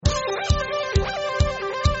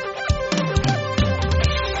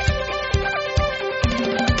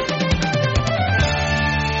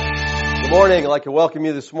morning. I'd like to welcome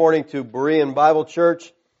you this morning to Berean Bible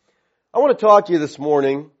Church. I want to talk to you this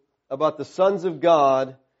morning about the sons of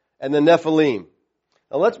God and the Nephilim.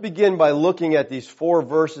 Now let's begin by looking at these 4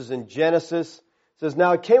 verses in Genesis. It says,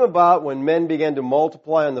 "Now it came about when men began to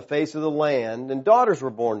multiply on the face of the land, and daughters were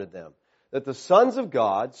born to them, that the sons of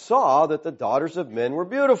God saw that the daughters of men were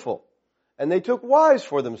beautiful, and they took wives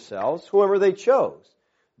for themselves, whoever they chose.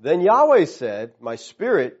 Then Yahweh said, My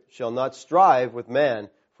spirit shall not strive with man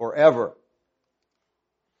forever,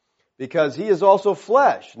 because he is also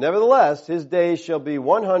flesh. Nevertheless, his days shall be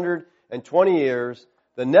 120 years.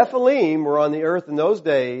 The Nephilim were on the earth in those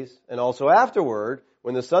days, and also afterward,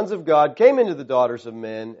 when the sons of God came into the daughters of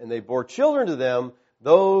men, and they bore children to them.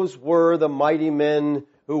 Those were the mighty men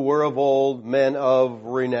who were of old, men of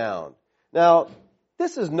renown." Now,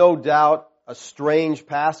 this is no doubt a strange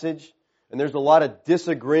passage, and there's a lot of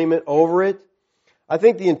disagreement over it. I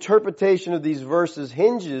think the interpretation of these verses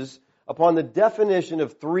hinges upon the definition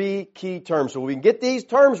of 3 key terms. So when we can get these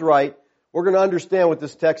terms right, we're going to understand what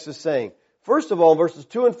this text is saying. First of all, verses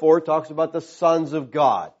 2 and 4 talks about the sons of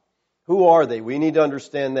God. Who are they? We need to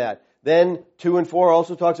understand that. Then 2 and 4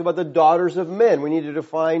 also talks about the daughters of men. We need to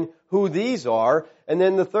define who these are. And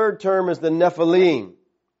then the third term is the Nephilim.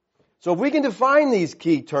 So if we can define these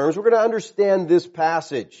key terms, we're going to understand this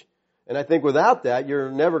passage. And I think without that,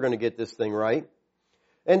 you're never going to get this thing right.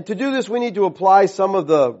 And to do this, we need to apply some of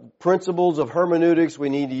the principles of hermeneutics. We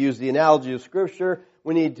need to use the analogy of Scripture.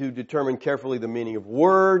 We need to determine carefully the meaning of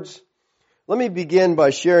words. Let me begin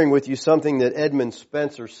by sharing with you something that Edmund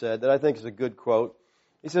Spencer said that I think is a good quote.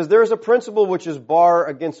 He says, "There is a principle which is bar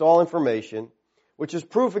against all information, which is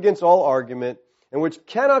proof against all argument, and which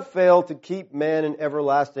cannot fail to keep man in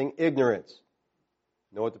everlasting ignorance."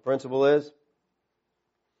 You know what the principle is?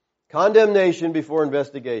 Condemnation before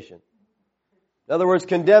investigation. In other words,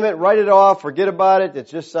 condemn it, write it off, forget about it. It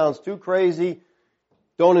just sounds too crazy.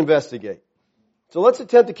 Don't investigate. So let's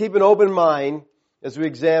attempt to keep an open mind as we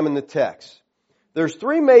examine the text. There's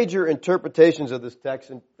 3 major interpretations of this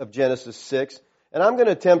text of Genesis 6, and I'm going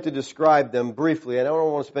to attempt to describe them briefly. I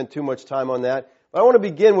don't want to spend too much time on that, but I want to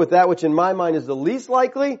begin with that which in my mind is the least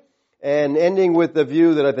likely, and ending with the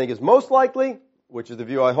view that I think is most likely, which is the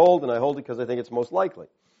view I hold, and I hold it because I think it's most likely.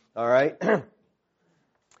 All right?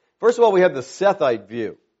 First of all, we have the Sethite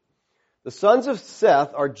view. The sons of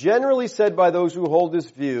Seth are generally said by those who hold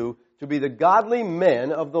this view to be the godly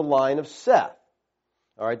men of the line of Seth.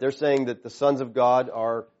 All right, they're saying that the sons of God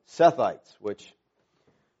are Sethites, which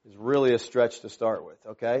is really a stretch to start with,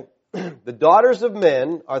 okay? The daughters of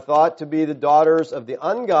men are thought to be the daughters of the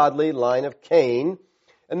ungodly line of Cain,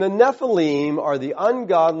 and the Nephilim are the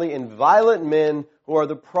ungodly and violent men who are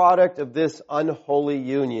the product of this unholy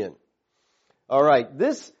union. All right,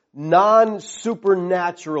 this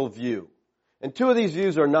non-supernatural view. And 2 of these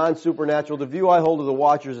views are non-supernatural. The view I hold of the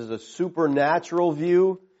Watchers is a supernatural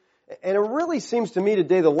view. And it really seems to me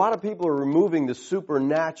today that a lot of people are removing the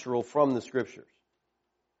supernatural from the Scriptures.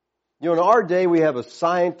 You know, in our day we have a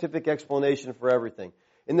scientific explanation for everything.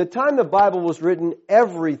 In the time the Bible was written,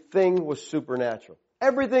 everything was supernatural.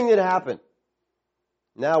 Everything that happened.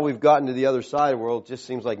 Now we've gotten to the other side of the world, it just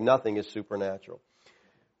seems like nothing is supernatural.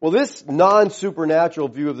 Well, this non-supernatural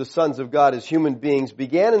view of the sons of God as human beings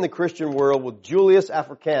began in the Christian world with Julius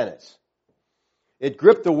Africanus. It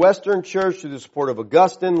gripped the Western Church through the support of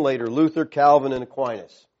Augustine, later Luther, Calvin, and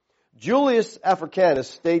Aquinas. Julius Africanus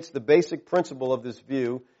states the basic principle of this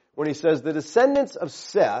view when he says the descendants of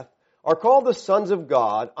Seth are called the sons of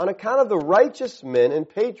God on account of the righteous men and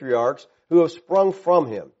patriarchs who have sprung from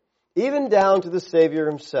him, even down to the Savior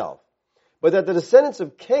himself. But that the descendants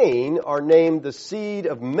of Cain are named the seed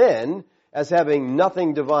of men as having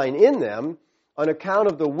nothing divine in them on account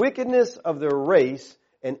of the wickedness of their race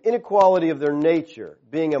and inequality of their nature,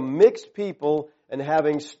 being a mixed people and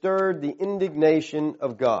having stirred the indignation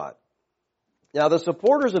of God. Now the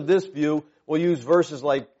supporters of this view will use verses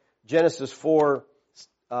like Genesis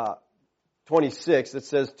 4:26 that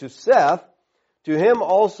says, "To Seth, to him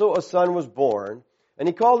also a son was born, and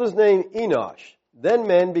he called his name Enosh. Then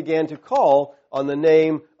men began to call on the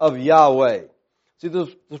name of Yahweh." See,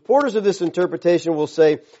 the supporters of this interpretation will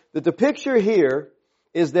say that the picture here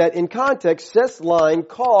is that in context, Seth's line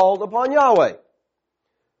called upon Yahweh.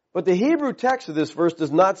 But the Hebrew text of this verse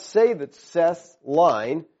does not say that Seth's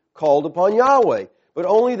line called upon Yahweh, but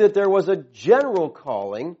only that there was a general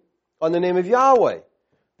calling on the name of Yahweh.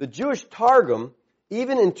 The Jewish Targum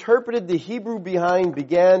even interpreted the Hebrew behind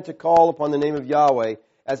began to call upon the name of Yahweh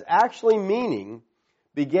as actually meaning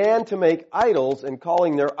began to make idols and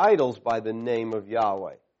calling their idols by the name of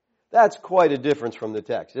Yahweh. That's quite a difference from the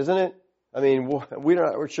text, isn't it? I mean,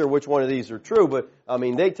 we're sure which one of these are true, but I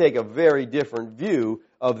mean, they take a very different view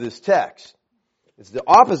of this text. It's the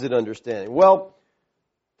opposite understanding. Well,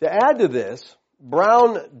 to add to this,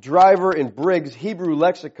 Brown, Driver, and Briggs' Hebrew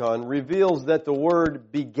lexicon reveals that the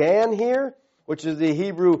word began here, which is the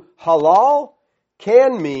Hebrew halal,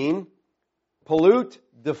 can mean pollute,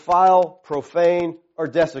 defile, profane, or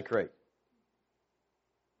desecrate.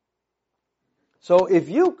 So if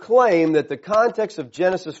you claim that the context of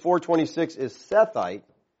Genesis 4:26 is Sethite,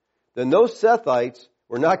 then those Sethites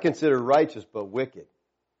were not considered righteous but wicked.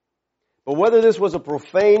 But whether this was a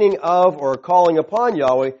profaning of or a calling upon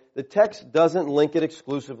Yahweh, the text doesn't link it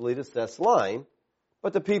exclusively to Seth's line,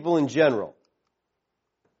 but to people in general.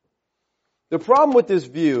 The problem with this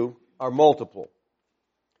view are multiple.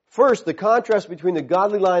 First, the contrast between the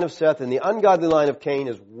godly line of Seth and the ungodly line of Cain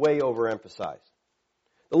is way overemphasized.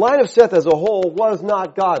 The line of Seth as a whole was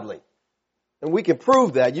not godly. And we can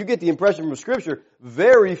prove that. You get the impression from Scripture,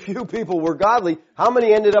 very few people were godly. How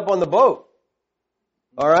many ended up on the boat?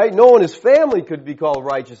 All right? No one in his family could be called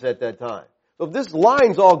righteous at that time. So if this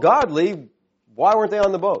line's all godly, why weren't they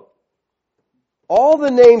on the boat? All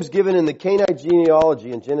the names given in the Cainite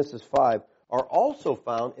genealogy in Genesis 5 are also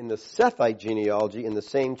found in the Sethite genealogy in the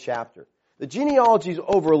same chapter. The genealogies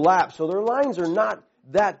overlap, so their lines are not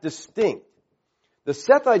that distinct. The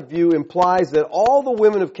Sethite view implies that all the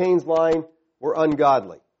women of Cain's line were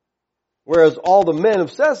ungodly, whereas all the men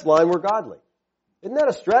of Seth's line were godly. Isn't that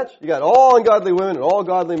a stretch? You got all ungodly women and all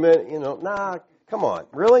godly men, come on,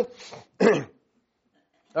 really?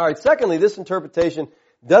 All right, secondly, this interpretation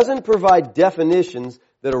doesn't provide definitions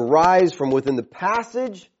that arise from within the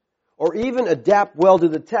passage or even adapt well to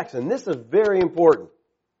the text, and this is very important.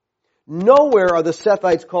 Nowhere are the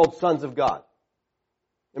Sethites called sons of God.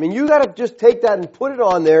 I mean, you got to just take that and put it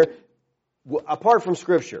on there apart from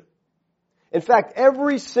Scripture. In fact,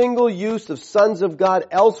 every single use of sons of God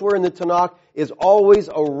elsewhere in the Tanakh is always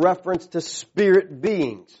a reference to spirit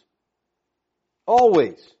beings.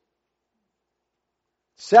 Always.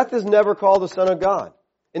 Seth is never called the son of God.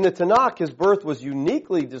 In the Tanakh, his birth was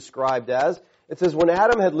uniquely described as, it says, when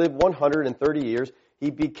Adam had lived 130 years,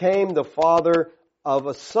 he became the father of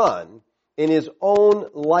a son in his own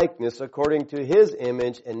likeness according to his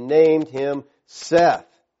image and named him Seth.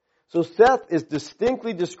 So Seth is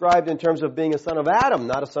distinctly described in terms of being a son of Adam,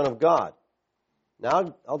 not a son of God.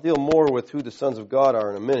 Now, I'll deal more with who the sons of God are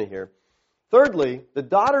in a minute here. Thirdly, the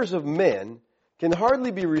daughters of men can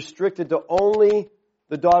hardly be restricted to only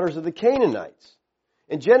the daughters of the Canaanites.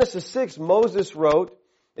 In Genesis 6, Moses wrote,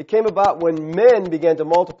 it came about when men began to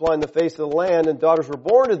multiply in the face of the land and daughters were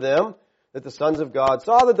born to them, that the sons of God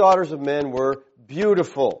saw the daughters of men were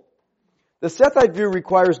beautiful. The Sethite view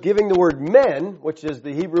requires giving the word men, which is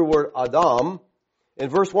the Hebrew word Adam, in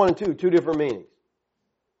verse 1 and 2, two different meanings.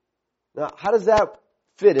 Now, how does that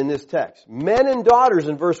fit in this text? Men and daughters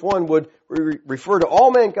in verse 1 would refer to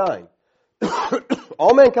all mankind.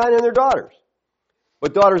 All mankind and their daughters.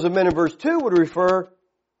 But daughters of men in verse 2 would refer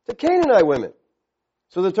to Canaanite women.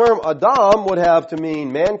 So the term Adam would have to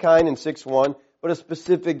mean mankind in 6:1, but a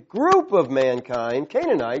specific group of mankind,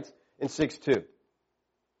 Canaanites, in 6:2.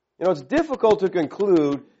 You know, it's difficult to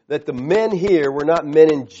conclude that the men here were not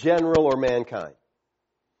men in general or mankind.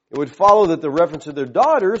 It would follow that the reference to their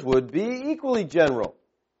daughters would be equally general.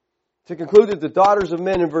 To conclude that the daughters of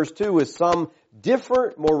men in verse 2 is some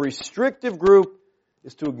different, more restrictive group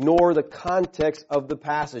is to ignore the context of the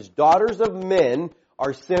passage. Daughters of men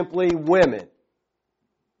are simply women.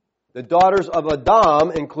 The daughters of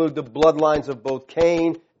Adam include the bloodlines of both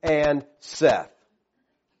Cain and Seth.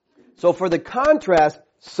 So for the contrast,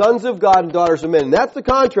 sons of God and daughters of men. And that's the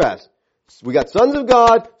contrast. We got sons of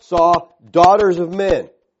God saw daughters of men.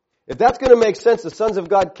 If that's going to make sense, the sons of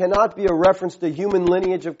God cannot be a reference to human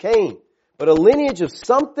lineage of Cain, but a lineage of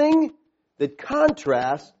something that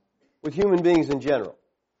contrasts with human beings in general.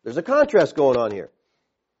 There's a contrast going on here.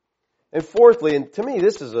 And fourthly, and to me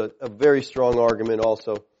this is a very strong argument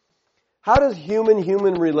also, how does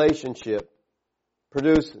human-human relationship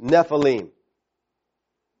produce Nephilim?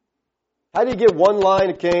 How do you get one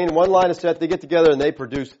line of Cain and one line of Seth? They get together and they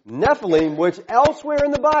produce Nephilim, which elsewhere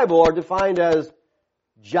in the Bible are defined as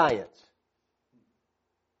giants.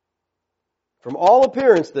 From all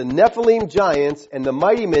appearance, the Nephilim giants and the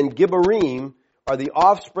mighty men, Gibborim, are the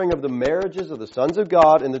offspring of the marriages of the sons of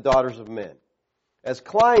God and the daughters of men. As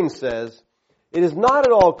Klein says, it is not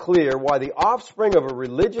at all clear why the offspring of a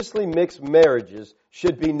religiously mixed marriages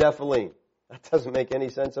should be Nephilim. That doesn't make any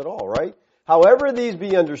sense at all, right? However these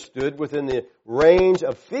be understood within the range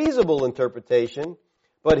of feasible interpretation,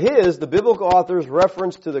 but the biblical author's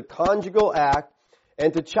reference to the conjugal act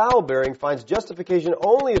and to childbearing finds justification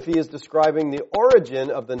only if he is describing the origin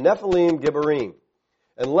of the Nephilim Gibborim.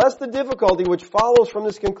 Unless the difficulty which follows from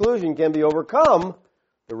this conclusion can be overcome,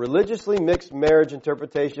 the religiously mixed marriage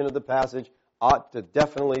interpretation of the passage ought to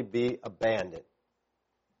definitely be abandoned.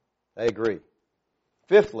 I agree.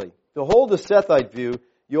 Fifthly, to hold the Sethite view,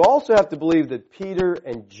 you also have to believe that Peter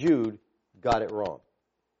and Jude got it wrong.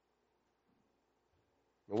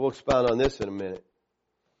 And we'll expound on this in a minute.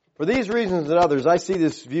 For these reasons and others, I see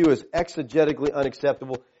this view as exegetically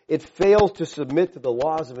unacceptable. It fails to submit to the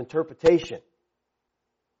laws of interpretation.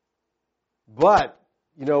 But,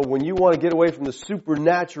 when you want to get away from the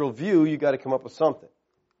supernatural view, you got to come up with something.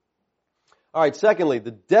 All right, secondly,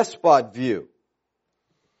 the despot view.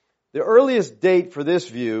 The earliest date for this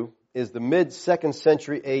view is the mid-2nd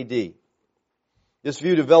century A.D. This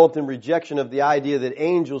view developed in rejection of the idea that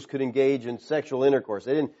angels could engage in sexual intercourse.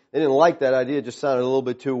 They didn't like that idea. It just sounded a little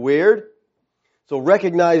bit too weird. So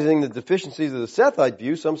recognizing the deficiencies of the Sethite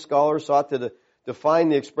view, some scholars sought to define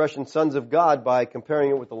the expression sons of God by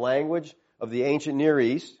comparing it with the language of the ancient Near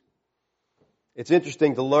East. It's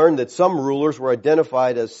interesting to learn that some rulers were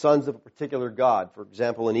identified as sons of a particular god. For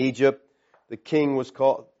example, in Egypt, the king was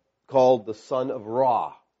called the son of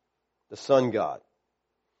Ra, the sun god.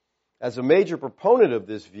 As a major proponent of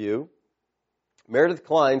this view, Meredith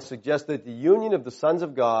Kline suggests that the union of the sons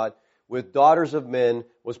of God with daughters of men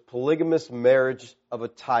was polygamous marriage of a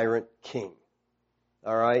tyrant king.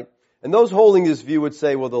 All right? And those holding this view would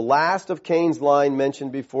say, well, the last of Cain's line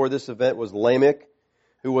mentioned before this event was Lamech,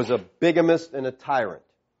 who was a bigamist and a tyrant.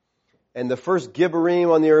 And the first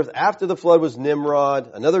Gibborim on the earth after the flood was Nimrod,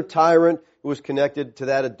 another tyrant who was connected to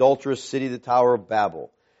that adulterous city, the Tower of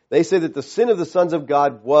Babel. They say that the sin of the sons of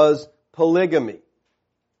God was polygamy.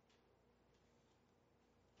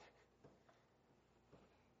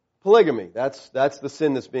 Polygamy, that's the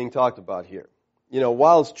sin that's being talked about here.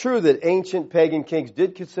 While it's true that ancient pagan kings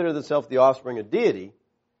did consider themselves the offspring of deity,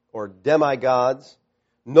 or demigods,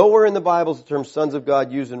 nowhere in the Bible is the term sons of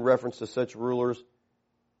God used in reference to such rulers.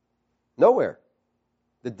 Nowhere.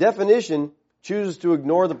 The definition chooses to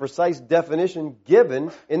ignore the precise definition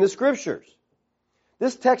given in the Scriptures.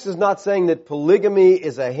 This text is not saying that polygamy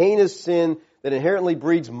is a heinous sin that inherently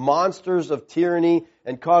breeds monsters of tyranny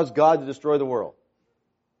and caused God to destroy the world.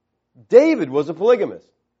 David was a polygamist.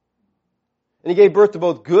 And he gave birth to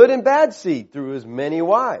both good and bad seed through his many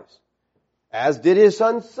wives. As did his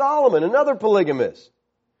son Solomon, another polygamist.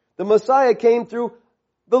 The Messiah came through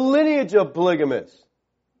the lineage of polygamists.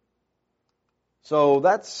 So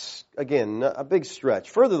that's, again, a big stretch.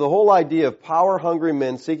 Further, the whole idea of power-hungry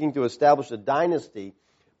men seeking to establish a dynasty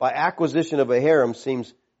by acquisition of a harem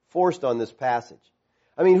seems forced on this passage.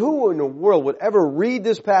 I mean, who in the world would ever read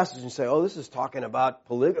this passage and say, oh, this is talking about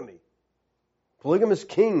polygamy? Polygamous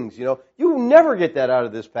kings, You never get that out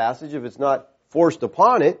of this passage if it's not forced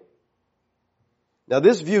upon it. Now,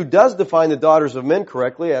 this view does define the daughters of men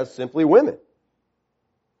correctly as simply women,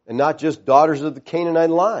 and not just daughters of the Canaanite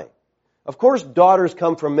line. Of course, daughters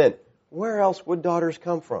come from men. Where else would daughters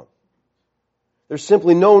come from? There's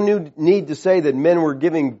simply no need to say that men were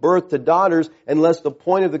giving birth to daughters unless the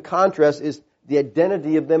point of the contrast is the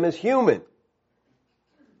identity of them as human.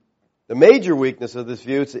 The major weakness of this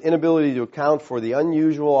view is the inability to account for the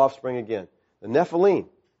unusual offspring again, the Nephilim.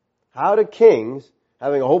 How do kings,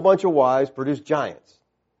 having a whole bunch of wives, produce giants?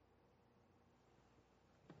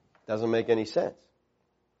 Doesn't make any sense.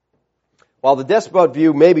 While the despot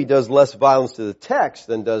view maybe does less violence to the text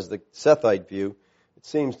than does the Sethite view, it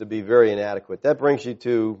seems to be very inadequate. That brings you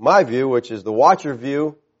to my view, which is the Watcher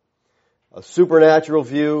view, a supernatural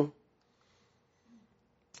view.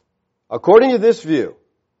 According to this view,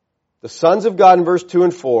 the sons of God in verse 2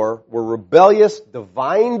 and 4 were rebellious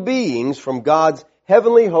divine beings from God's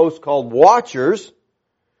heavenly host called Watchers,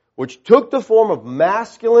 which took the form of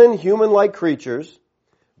masculine human-like creatures.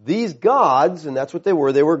 These gods, and that's what they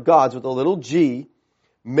were gods with a little g,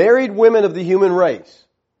 married women of the human race,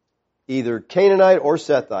 either Canaanite or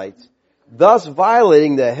Sethites, thus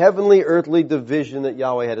violating the heavenly earthly division that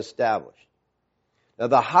Yahweh had established. Now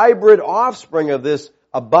the hybrid offspring of this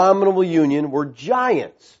abominable union were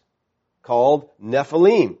giants called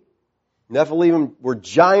Nephilim. Nephilim were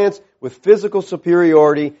giants with physical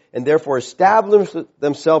superiority and therefore established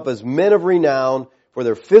themselves as men of renown for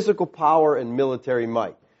their physical power and military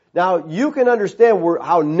might. Now, you can understand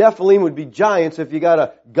how Nephilim would be giants if you got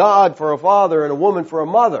a god for a father and a woman for a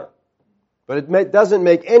mother. But it doesn't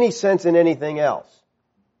make any sense in anything else.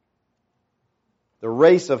 The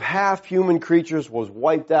race of half-human creatures was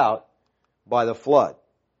wiped out by the flood,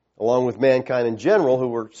 along with mankind in general, who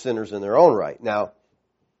were sinners in their own right. Now,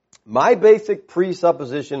 my basic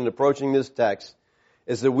presupposition in approaching this text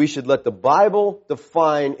is that we should let the Bible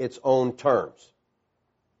define its own terms.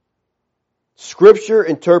 Scripture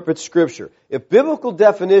interprets Scripture. If biblical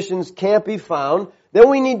definitions can't be found, then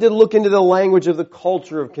we need to look into the language of the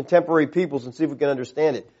culture of contemporary peoples and see if we can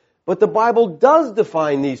understand it. But the Bible does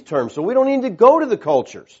define these terms, so we don't need to go to the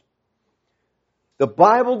cultures. The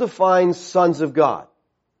Bible defines sons of God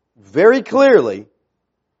very clearly,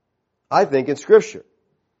 I think, in Scripture.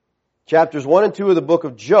 Chapters 1 and 2 of the book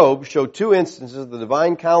of Job show two instances of the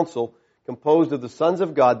divine council composed of the sons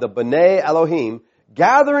of God, the B'nai Elohim,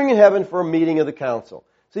 gathering in heaven for a meeting of the council.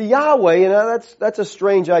 See, Yahweh, that's a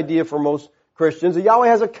strange idea for most Christians. Yahweh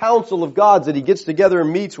has a council of gods that He gets together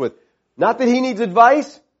and meets with. Not that He needs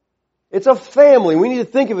advice. It's a family. We need to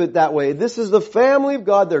think of it that way. This is the family of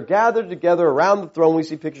God. They're gathered together around the throne. We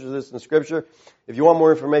see pictures of this in Scripture. If you want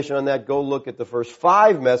more information on that, go look at the first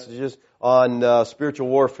 5 messages on spiritual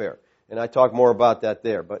warfare. And I talk more about that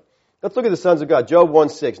there. But let's look at the sons of God. Job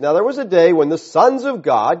 1:6. Now there was a day when the sons of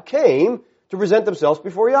God came to present themselves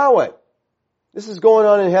before Yahweh. This is going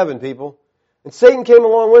on in heaven, people. And Satan came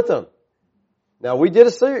along with them. Now we did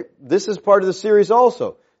this is part of the series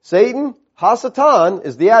also. Satan, Hasatan,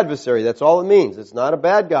 is the adversary. That's all it means. It's not a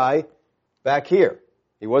bad guy back here.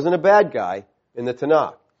 He wasn't a bad guy in the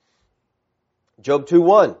Tanakh. Job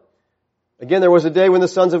 2:1. Again, there was a day when the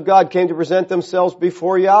sons of God came to present themselves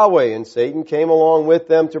before Yahweh, and Satan came along with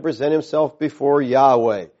them to present himself before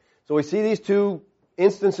Yahweh. So we see these two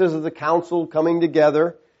instances of the council coming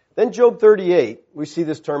together. Then Job 38, we see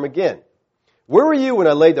this term again. Where were you when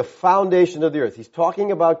I laid the foundation of the earth? He's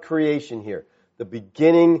talking about creation here, the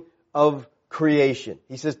beginning of creation.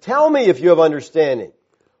 He says, tell me if you have understanding.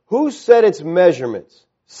 Who set its measurements,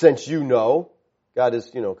 since you know? God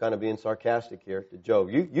is, kind of being sarcastic here to Job.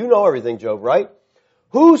 You know everything, Job, right?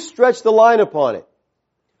 Who stretched the line upon it?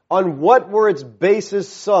 On what were its bases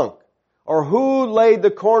sunk? Or who laid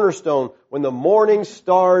the cornerstone when the morning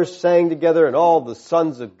stars sang together and all the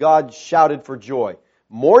sons of God shouted for joy?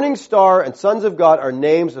 Morning star and sons of God are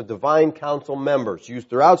names of divine council members used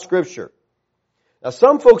throughout Scripture. Now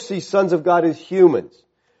some folks see sons of God as humans.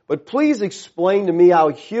 But please explain to me how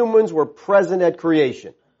humans were present at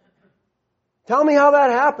creation. Tell me how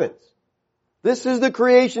that happens. This is the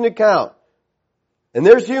creation account. And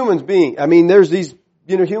there's humans there's these,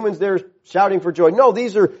 humans there shouting for joy. No,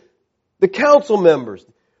 these are the council members.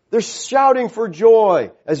 They're shouting for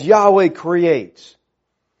joy as Yahweh creates.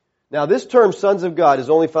 Now this term, sons of God, is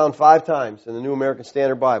only found 5 times in the New American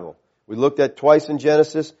Standard Bible. We looked at twice in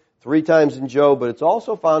Genesis, 3 times in Job, but it's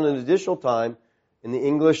also found an additional time in the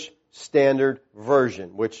English Standard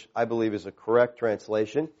Version, which I believe is a correct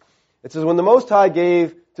translation. It says, when the Most High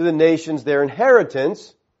gave to the nations their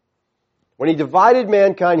inheritance, when He divided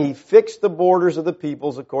mankind, He fixed the borders of the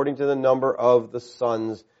peoples according to the number of the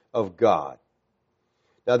sons of God.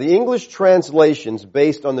 Now the English translations,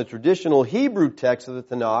 based on the traditional Hebrew text of the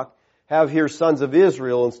Tanakh, have here sons of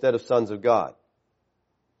Israel instead of sons of God.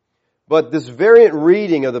 But this variant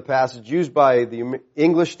reading of the passage used by the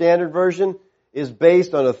English Standard Version is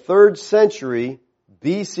based on a 3rd century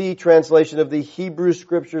BC translation of the Hebrew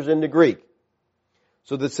Scriptures into Greek.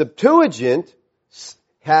 So the Septuagint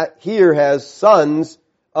here has sons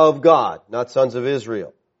of God, not sons of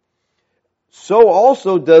Israel. So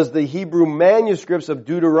also does the Hebrew manuscripts of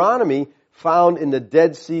Deuteronomy found in the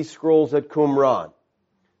Dead Sea Scrolls at Qumran.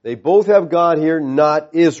 They both have God here,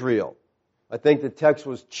 not Israel. I think the text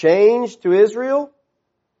was changed to Israel.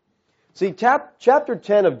 See, chapter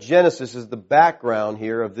 10 of Genesis is the background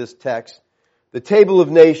here of this text. The table of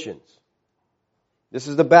nations. This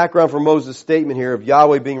is the background for Moses' statement here of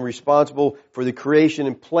Yahweh being responsible for the creation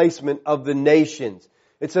and placement of the nations.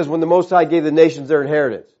 It says when the Most High gave the nations their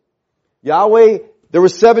inheritance. Yahweh, there were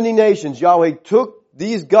 70 nations. Yahweh took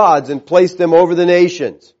these gods and placed them over the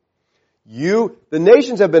nations. The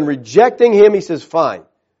nations have been rejecting Him. He says, fine.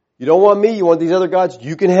 You don't want me, you want these other gods,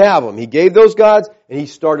 you can have them. He gave those gods and He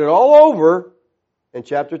started all over. In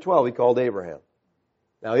chapter 12, He called Abraham.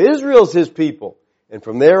 Now Israel's His people. And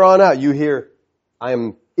from there on out you hear, I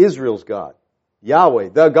am Israel's God. Yahweh,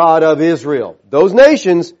 the God of Israel. Those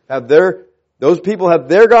nations have those people have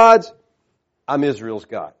their gods. I'm Israel's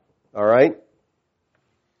God. Alright?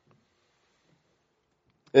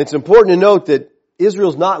 And it's important to note that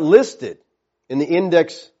Israel's not listed in the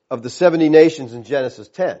index of the 70 nations in Genesis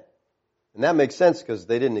 10. And that makes sense because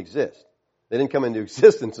they didn't exist. They didn't come into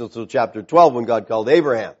existence until chapter 12 when God called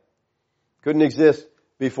Abraham. Couldn't exist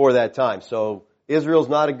before that time. So Israel's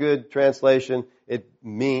not a good translation.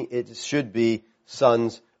 It should be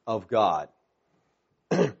sons of God.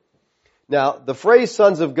 Now, the phrase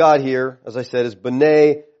sons of God here, as I said, is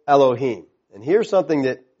B'nai Elohim. And here's something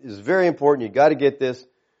that is very important. You've got to get this.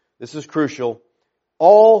 This is crucial.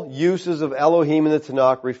 All uses of Elohim in the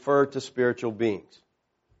Tanakh refer to spiritual beings.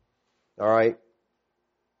 All right?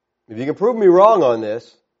 If you can prove me wrong on this,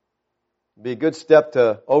 it'd be a good step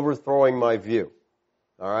to overthrowing my view.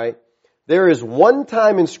 All right? There is one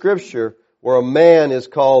time in Scripture where a man is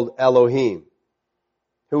called Elohim.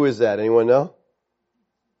 Who is that? Anyone know?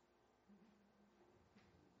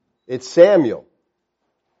 It's Samuel.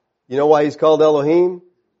 You know why he's called Elohim?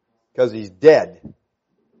 Because he's dead.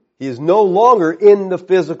 He is no longer in the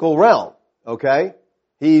physical realm. Okay?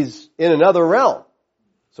 He's in another realm.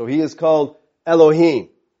 So he is called Elohim.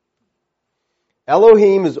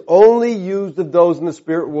 Elohim is only used of those in the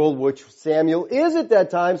spirit world, which Samuel is at that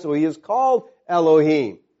time, so he is called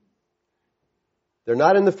Elohim. They're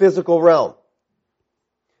not in the physical realm.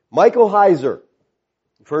 Michael Heiser.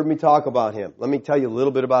 You've heard me talk about him. Let me tell you a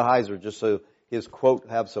little bit about Heiser, just so his quote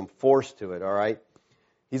have some force to it, all right?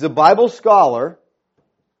 He's a Bible scholar,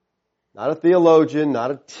 not a theologian,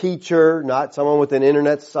 not a teacher, not someone with an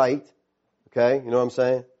internet site. Okay, you know what I'm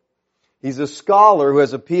saying? He's a scholar who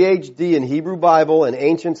has a PhD in Hebrew Bible and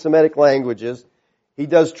ancient Semitic languages. He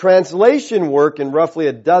does translation work in roughly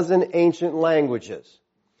a dozen ancient languages.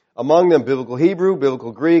 Among them, Biblical Hebrew,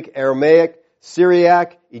 Biblical Greek, Aramaic,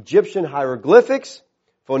 Syriac, Egyptian hieroglyphics,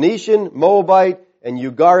 Phoenician, Moabite, and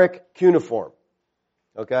Ugaric cuneiform.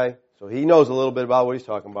 Okay? So he knows a little bit about what he's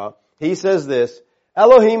talking about. He says this,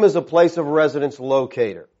 Elohim is a place of residence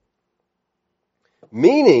locator.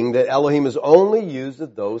 Meaning that Elohim is only used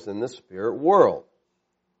of those in the spirit world.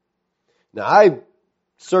 Now I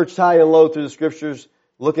searched high and low through the scriptures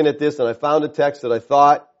looking at this, and I found a text that I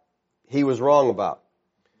thought he was wrong about.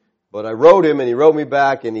 But I wrote him and he wrote me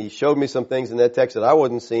back and he showed me some things in that text that I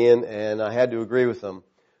wasn't seeing, and I had to agree with him.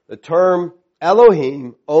 The term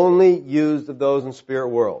Elohim only used of those in spirit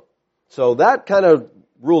world. So that kind of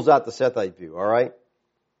rules out the Sethite view, alright?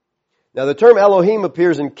 Now the term Elohim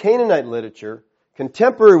appears in Canaanite literature,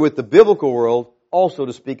 contemporary with the biblical world, also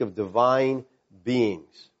to speak of divine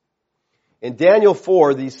beings. In Daniel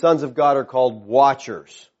 4, these sons of God are called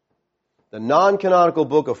watchers. The non-canonical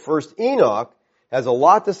book of 1st Enoch has a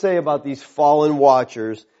lot to say about these fallen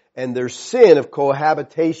watchers and their sin of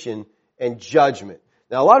cohabitation and judgment.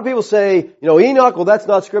 Now a lot of people say, Enoch, well that's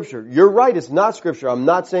not Scripture. You're right, it's not Scripture. I'm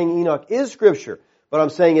not saying Enoch is Scripture, but I'm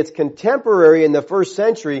saying it's contemporary in the first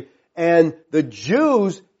century, and the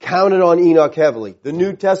Jews counted on Enoch heavily. The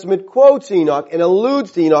New Testament quotes Enoch and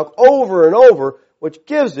alludes to Enoch over and over, which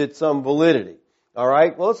gives it some validity.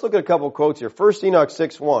 Alright, well let's look at a couple of quotes here. 1 Enoch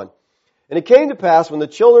 6:1. And it came to pass when the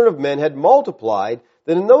children of men had multiplied,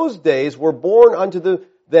 that in those days were born unto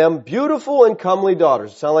them beautiful and comely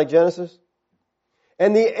daughters. Sound like Genesis?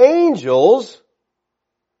 And the angels,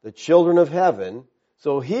 the children of heaven.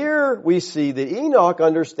 So here we see that Enoch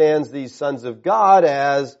understands these sons of God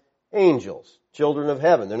as angels, children of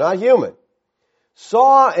heaven. They're not human.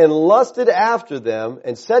 Saw and lusted after them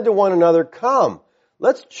and said to one another, Come,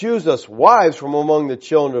 let's choose us wives from among the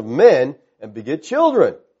children of men and beget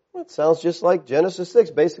children. Well, it sounds just like Genesis 6,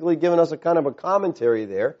 basically giving us a kind of a commentary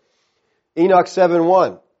there. Enoch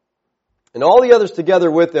 7:1. And all the others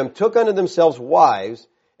together with them took unto themselves wives,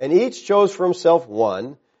 and each chose for himself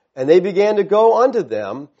one, and they began to go unto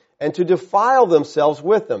them, and to defile themselves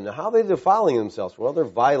with them. Now how are they defiling themselves? Well, they're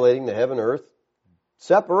violating the heaven-earth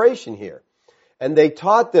separation here. And they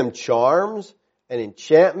taught them charms, and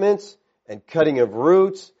enchantments, and cutting of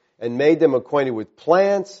roots, and made them acquainted with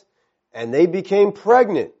plants, and they became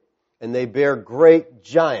pregnant, and they bare great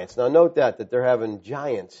giants. Now note that they're having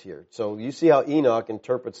giants here. So you see how Enoch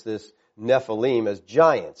interprets this Nephilim as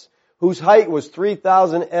giants, whose height was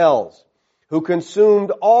 3,000 ells, who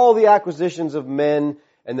consumed all the acquisitions of men,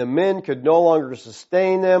 and the men could no longer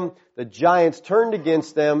sustain them. The giants turned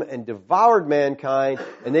against them and devoured mankind,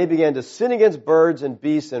 and they began to sin against birds and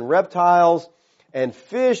beasts and reptiles and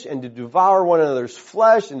fish, and to devour one another's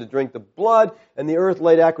flesh and to drink the blood, and the earth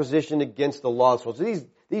laid acquisition against the lawful. So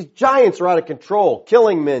these giants are out of control,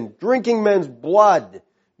 killing men, drinking men's blood.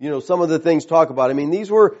 Some of the things talk about. These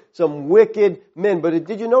were some wicked men. But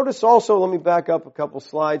did you notice also, let me back up a couple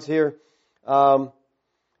slides here.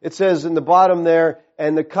 It says in the bottom there,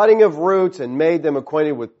 and the cutting of roots and made them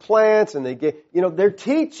acquainted with plants, and they're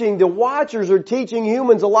teaching, the watchers are teaching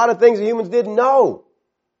humans a lot of things that humans didn't know.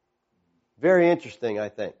 Very interesting, I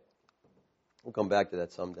think. We'll come back to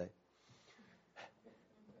that someday.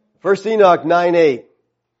 1 Enoch 9:8.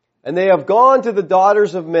 And they have gone to the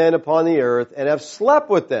daughters of men upon the earth, and have slept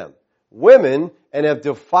with them, women, and have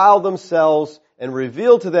defiled themselves, and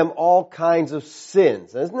revealed to them all kinds of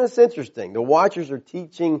sins. Now, isn't this interesting? The watchers are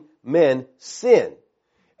teaching men sin.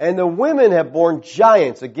 And the women have borne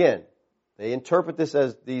giants again. They interpret this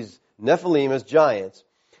as these Nephilim as giants.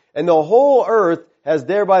 And the whole earth has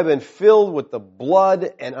thereby been filled with the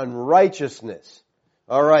blood and unrighteousness.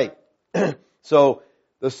 All right. So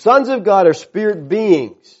the sons of God are spirit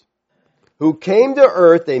beings who came to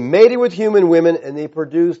earth. They mated with human women and they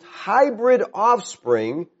produced hybrid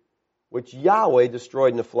offspring, which Yahweh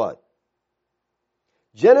destroyed in the flood.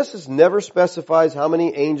 Genesis never specifies how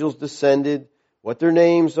many angels descended, what their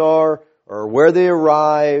names are, or where they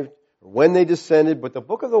arrived, or when they descended. But the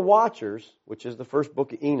book of the Watchers, which is the first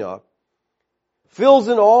book of Enoch, fills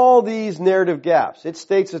in all these narrative gaps. It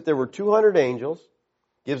states that there were 200 angels,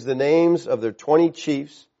 gives the names of their 20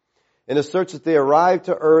 chiefs, and asserts that they arrived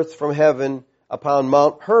to earth from heaven upon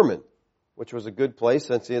Mount Hermon, which was a good place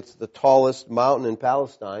since it's the tallest mountain in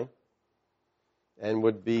Palestine and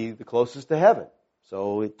would be the closest to heaven.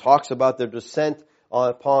 So it talks about their descent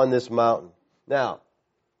upon this mountain. Now,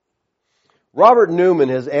 Robert Newman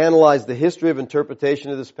has analyzed the history of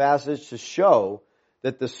interpretation of this passage to show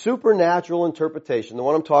that the supernatural interpretation, the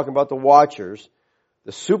one I'm talking about, the Watchers,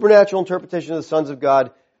 the supernatural interpretation of the sons of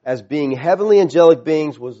God as being heavenly angelic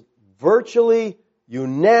beings was virtually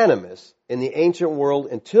unanimous in the ancient world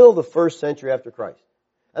until the 1st century after Christ.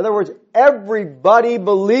 In other words, everybody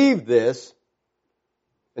believed this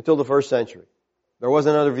until the 1st century. There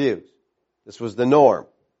wasn't other views. This was the norm.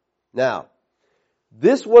 Now,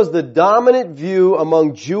 this was the dominant view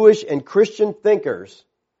among Jewish and Christian thinkers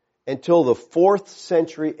until the 4th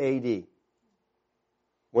century A.D.,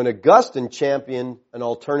 when Augustine championed an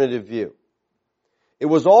alternative view. It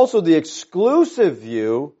was also the exclusive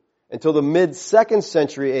view until the mid-2nd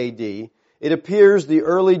century A.D. It appears in the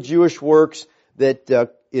early Jewish works that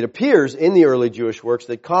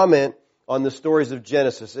comment on the stories of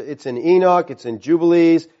Genesis. It's in Enoch, it's in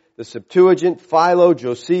Jubilees, the Septuagint, Philo,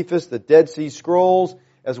 Josephus, the Dead Sea Scrolls,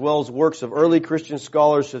 as well as works of early Christian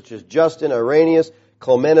scholars such as Justin, Irenaeus,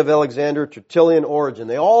 Clement of Alexander, Tertullian, Origen.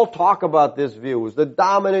 They all talk about this view. It was the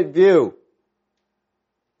dominant view.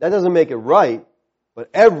 That doesn't make it right, but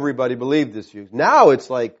everybody believed this view. Now it's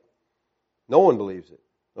like no one believes it,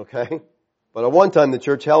 okay? But at one time the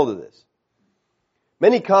church held to this.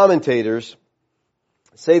 Many commentators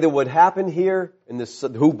say that what happened here, in this,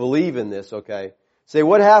 who believe in this, okay, say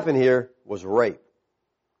what happened here was rape.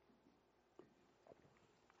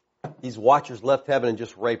 These Watchers left heaven and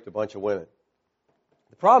just raped a bunch of women.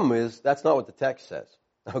 The problem is, that's not what the text says,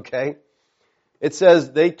 okay? It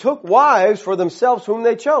says they took wives for themselves whom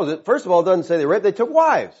they chose. First of all, it doesn't say they raped, they took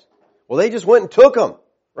wives. Well, they just went and took them,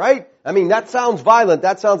 right? I mean, that sounds violent.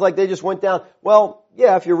 That sounds like they just went down. Well,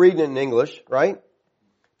 yeah, if you're reading it in English, right?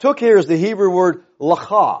 Took here is the Hebrew word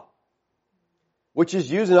lacha, which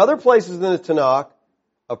is used in other places in the Tanakh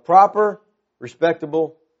of proper,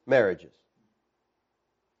 respectable marriages.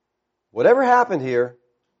 Whatever happened here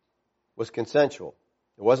was consensual.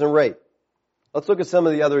 It wasn't rape. Let's look at some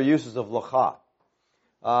of the other uses of lacha.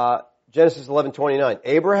 Genesis 11:29.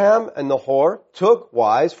 Abraham and Nahor took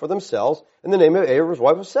wives for themselves, and the name of Abraham's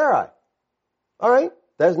wife was Sarai. All right,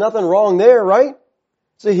 there's nothing wrong there, right?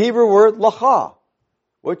 It's a Hebrew word lacha,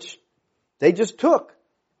 which they just took,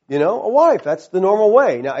 a wife. That's the normal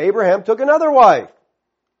way. Now, Abraham took another wife,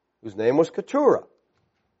 whose name was Keturah.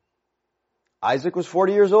 Isaac was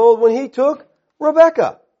 40 years old when he took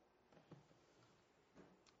Rebekah.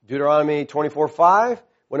 Deuteronomy 24:5.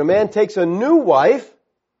 When a man takes a new wife,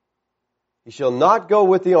 he shall not go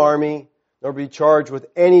with the army, nor be charged with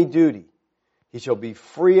any duty. He shall be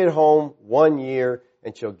free at home 1 year,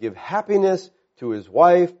 and shall give happiness to his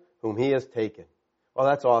wife whom he has taken. Well,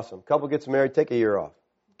 that's awesome. Couple gets married, take a year off.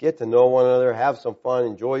 Get to know one another, have some fun,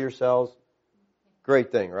 enjoy yourselves.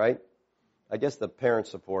 Great thing, right? I guess the parents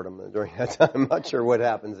support them during that time. I'm not sure what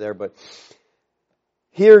happens there, but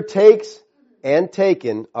here takes and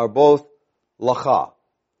taken are both lacha,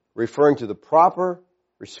 referring to the proper,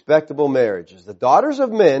 respectable marriages. The daughters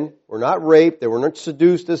of men were not raped, they were not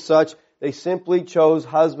seduced as such. They simply chose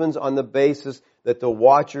husbands on the basis that the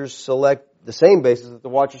Watchers the same basis that the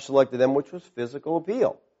Watchers selected them, which was physical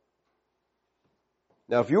appeal.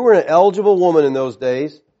 Now, if you were an eligible woman in those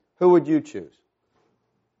days, who would you choose?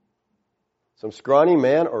 Some scrawny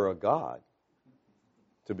man or a god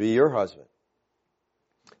to be your husband?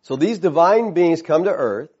 So these divine beings come to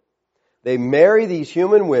earth, they marry these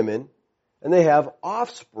human women, and they have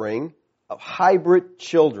offspring of hybrid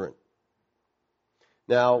children.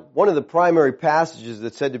 Now, one of the primary passages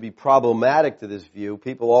that's said to be problematic to this view,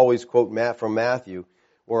 people always quote from Matthew,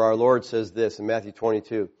 where our Lord says this in Matthew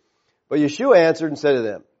 22. But Yeshua answered and said to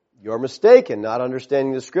them, "You are mistaken, not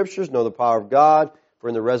understanding the Scriptures, nor the power of God. For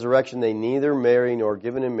in the resurrection they neither marry nor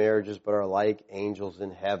given in marriages, but are like angels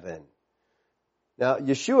in heaven. Now,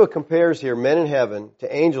 Yeshua compares here men in heaven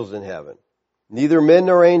to angels in heaven. Neither men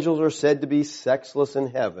nor angels are said to be sexless in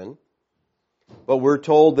heaven, but we're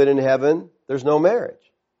told that in heaven there's no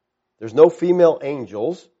marriage. There's no female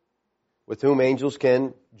angels with whom angels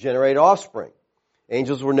can generate offspring.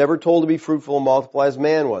 Angels were never told to be fruitful and multiply as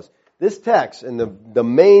man was. This text, and the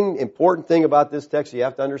main important thing about this text you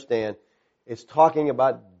have to understand, it's talking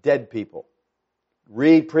about dead people.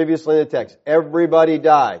 Read previously in the text. Everybody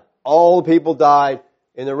died. All the people died.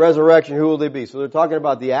 In the resurrection, who will they be? So they're talking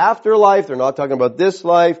about the afterlife. They're not talking about this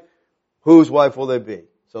life. Whose wife will they be?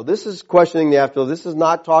 So this is questioning the afterlife. This is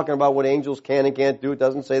not talking about what angels can and can't do. It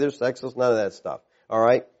doesn't say they're sexless, none of that stuff. All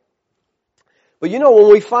right? But you know,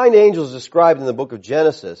 when we find angels described in the book of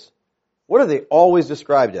Genesis, what are they always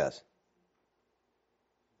described as?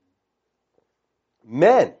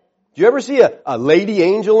 Men. Do you ever see a lady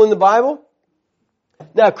angel in the Bible?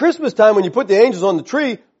 Now, at Christmas time, when you put the angels on the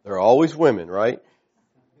tree, they're always women, right?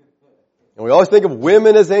 And we always think of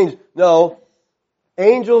women as angels. No,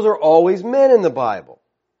 angels are always men in the Bible.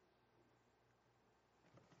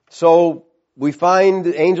 So, we find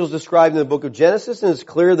angels described in the book of Genesis, and it's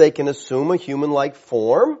clear they can assume a human-like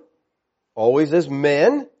form, always as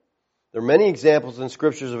men. There are many examples in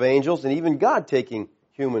scriptures of angels, and even God taking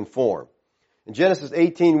human form. In Genesis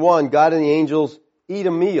 18:1, God and the angels eat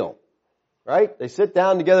a meal, right? They sit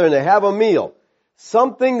down together and they have a meal.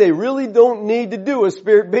 Something they really don't need to do as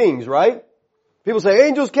spirit beings, right? People say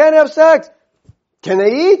angels can't have sex. Can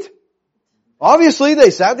they eat? Obviously,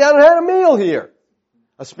 they sat down and had a meal here.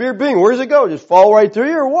 A spirit being, where does it go? Just fall right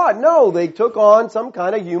through you or what? No, they took on some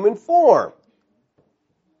kind of human form.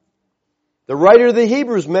 The writer of the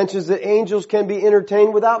Hebrews mentions that angels can be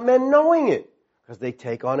entertained without men knowing it, because they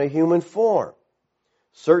take on a human form.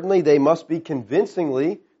 Certainly they must be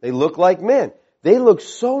convincingly, they look like men. They look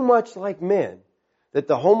so much like men that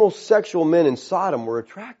the homosexual men in Sodom were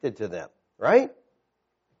attracted to them, right?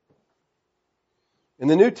 In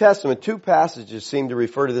the New Testament, two passages seem to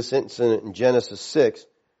refer to this incident in Genesis 6,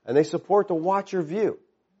 and they support the watcher view.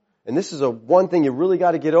 And this is one thing you really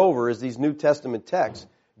got to get over is these New Testament texts.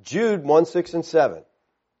 Jude 1, 6, and 7.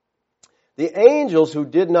 The angels who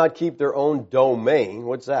did not keep their own domain,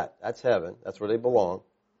 what's that? That's heaven. That's where they belong.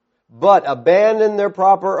 But abandoned their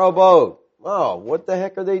proper abode. Oh, what the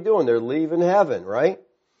heck are they doing? They're leaving heaven, right?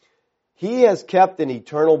 He has kept in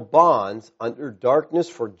eternal bonds under darkness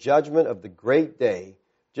for judgment of the great day,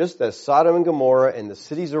 just as Sodom and Gomorrah and the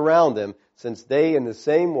cities around them, since they in the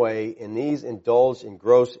same way in these indulged in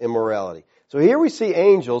gross immorality. So here we see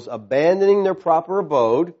angels abandoning their proper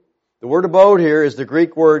abode. The word abode here is the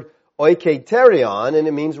Greek word oiketerion, and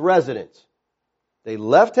it means residence. They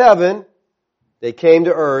left heaven, they came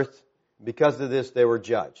to earth. Because of this, they were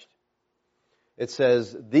judged. It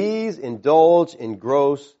says, these indulge in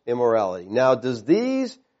gross immorality. Now, does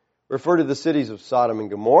these refer to the cities of Sodom and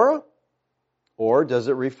Gomorrah? Or does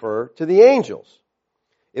it refer to the angels?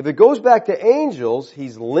 If it goes back to angels,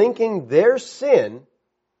 he's linking their sin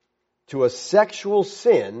to a sexual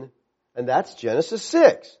sin, and that's Genesis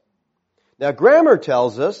 6. Now, grammar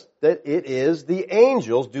tells us that it is the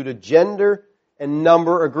angels due to gender and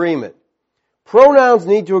number agreement. Pronouns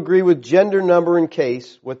need to agree with gender, number, and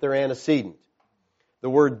case with their antecedent. The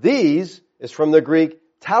word these is from the Greek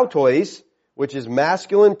tautois, which is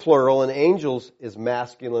masculine plural, and angels is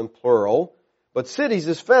masculine plural, but cities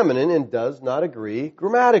is feminine and does not agree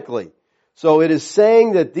grammatically. So it is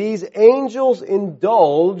saying that these angels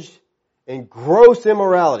indulged in gross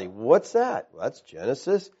immorality. What's that? Well, that's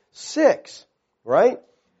Genesis 6, right?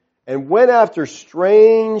 And went after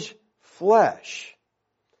strange flesh.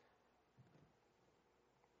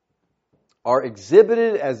 Are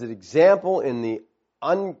exhibited as an example in the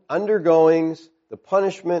undergoings, the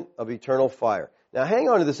punishment of eternal fire. Now hang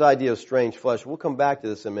on to this idea of strange flesh. We'll come back to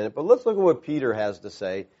this in a minute, but let's look at what Peter has to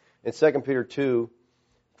say in 2 Peter 2,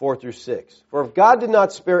 4 through 6. For if God did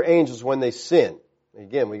not spare angels when they sinned,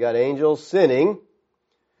 again, we got angels sinning,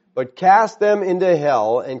 but cast them into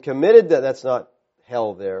hell and committed them, that's not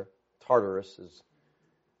hell there, Tartarus is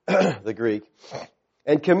the Greek,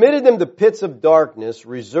 and committed them to pits of darkness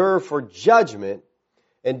reserved for judgment,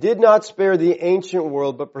 and did not spare the ancient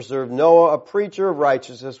world, but preserved Noah, a preacher of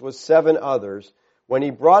righteousness, with 7 others, when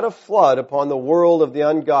he brought a flood upon the world of the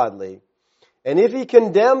ungodly. And if he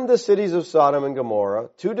condemned the cities of Sodom and Gomorrah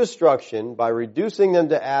to destruction by reducing them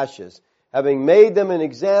to ashes, having made them an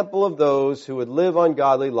example of those who would live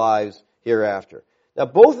ungodly lives hereafter. Now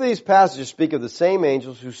both of these passages speak of the same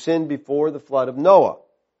angels who sinned before the flood of Noah,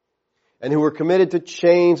 and who were committed to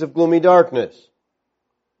chains of gloomy darkness.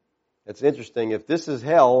 It's interesting. If this is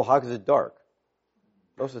hell, how is it dark?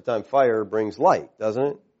 Most of the time fire brings light, doesn't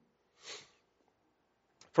it?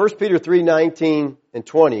 1 Peter 3:19 and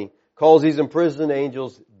 20 calls these imprisoned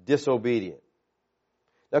angels disobedient.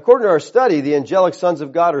 Now, according to our study, the angelic sons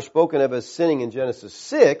of God are spoken of as sinning in Genesis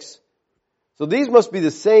 6. So these must be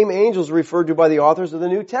the same angels referred to by the authors of the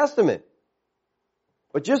New Testament.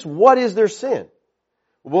 But just what is their sin?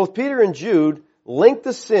 Well, both Peter and Jude link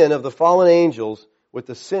the sin of the fallen angels with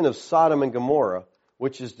the sin of Sodom and Gomorrah,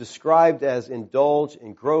 which is described as indulge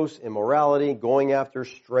in gross immorality, going after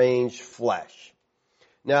strange flesh.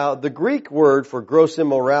 Now, the Greek word for gross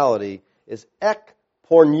immorality is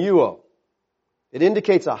ekpornuo. It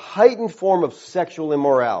indicates a heightened form of sexual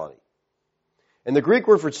immorality. And the Greek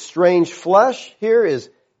word for strange flesh here is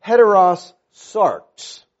heteros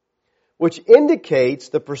sarx, which indicates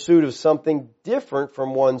the pursuit of something different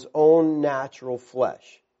from one's own natural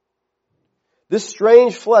flesh. This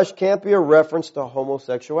strange flesh can't be a reference to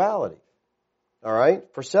homosexuality. All right?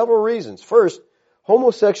 For several reasons. First,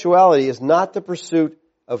 homosexuality is not the pursuit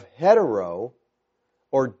of hetero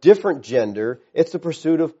or different gender. It's the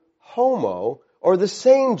pursuit of homo or the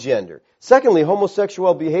same gender. Secondly,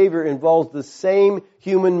 homosexual behavior involves the same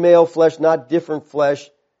human male flesh, not different flesh,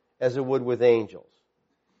 as it would with angels.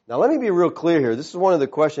 Now let me be real clear here. This is one of the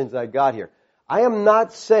questions I got here. I am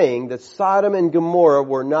not saying that Sodom and Gomorrah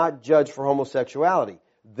were not judged for homosexuality.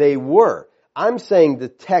 They were. I'm saying the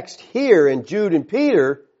text here in Jude and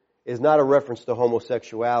Peter is not a reference to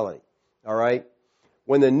homosexuality. All right?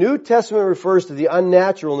 When the New Testament refers to the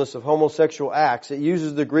unnaturalness of homosexual acts, it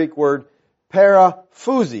uses the Greek word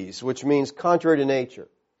paraphusis, which means contrary to nature.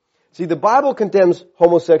 See, the Bible condemns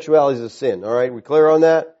homosexuality as a sin. All right? We clear on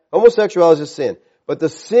that? Homosexuality is a sin. But the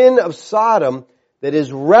sin of Sodom that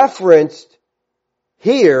is referenced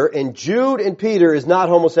here in Jude and Peter is not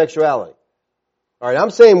homosexuality. All right, I'm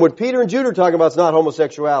saying what Peter and Jude are talking about is not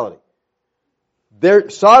homosexuality.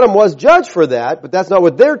 Sodom was judged for that, but that's not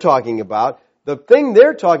what they're talking about. The thing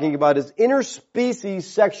they're talking about is interspecies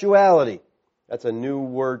sexuality. That's a new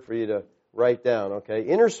word for you to write down, okay?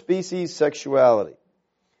 Interspecies sexuality.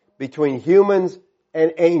 Between humans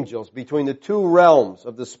and angels. Between the two realms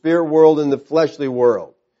of the spirit world and the fleshly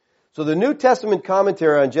world. So the New Testament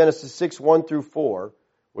commentary on Genesis 6, 1 through 4,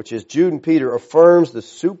 which is Jude and Peter, affirms the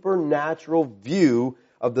supernatural view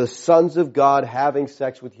of the sons of God having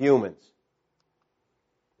sex with humans.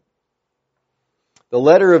 The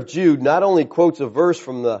letter of Jude not only quotes a verse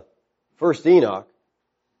from the first Enoch,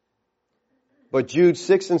 but Jude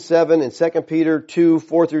 6 and 7 and 2 Peter 2,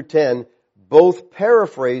 4 through 10 both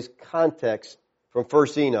paraphrase context from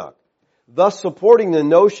first Enoch, thus supporting the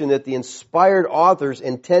notion that the inspired authors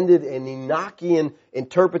intended an Enochian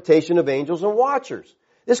interpretation of angels and watchers.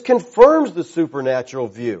 This confirms the supernatural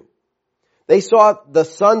view. They saw the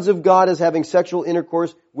sons of God as having sexual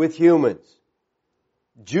intercourse with humans.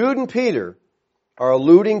 Jude and Peter are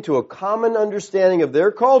alluding to a common understanding of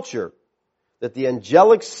their culture that the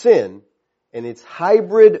angelic sin and its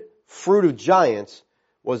hybrid fruit of giants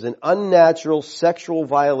was an unnatural sexual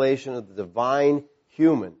violation of the divine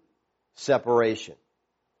human separation.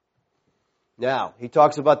 Now, he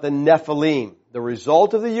talks about the Nephilim. The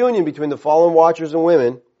result of the union between the fallen watchers and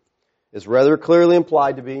women is rather clearly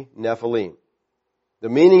implied to be Nephilim. The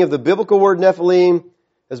meaning of the biblical word Nephilim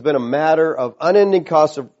has been a matter of unending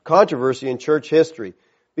controversy in church history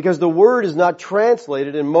because the word is not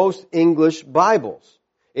translated in most English Bibles.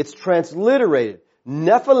 It's transliterated.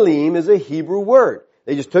 Nephilim is a Hebrew word.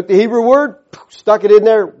 They just took the Hebrew word, stuck it in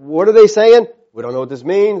there. What are they saying? We don't know what this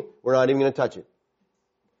means. We're not even going to touch it.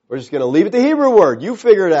 We're just going to leave it the Hebrew word. You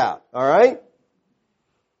figure it out. All right?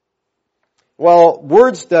 While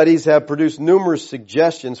word studies have produced numerous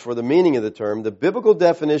suggestions for the meaning of the term, the biblical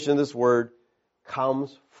definition of this word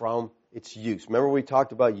comes from its use. Remember we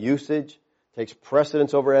talked about usage? Takes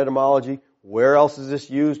precedence over etymology. Where else is this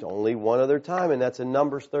used? Only one other time, and that's in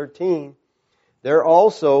Numbers 13. There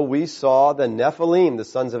also we saw the Nephilim, the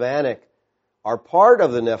sons of Anak, are part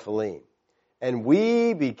of the Nephilim. And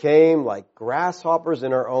we became like grasshoppers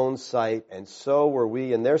in our own sight, and so were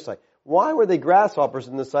we in their sight. Why were they grasshoppers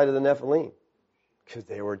in the sight of the Nephilim? Because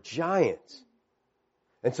they were giants.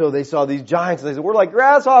 And so they saw these giants, and they said, we're like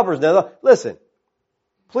grasshoppers. Now, listen,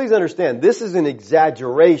 please understand, this is an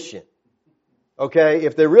exaggeration. Okay?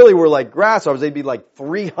 If they really were like grasshoppers, they'd be like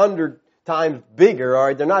 300 times bigger. All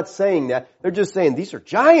right? They're not saying that. They're just saying these are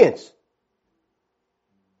giants.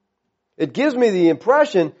 It gives me the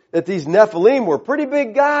impression that these Nephilim were pretty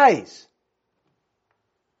big guys.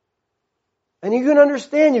 And you can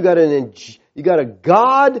understand, you got a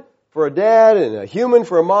God for a dad and a human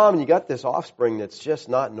for a mom, and you got this offspring that's just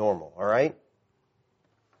not normal, all right?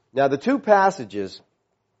 Now, the two passages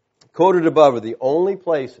quoted above are the only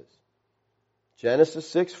places, Genesis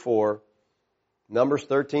 6:4, Numbers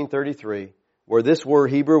 13:33, where this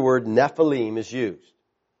Hebrew word Nephilim is used.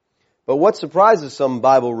 But what surprises some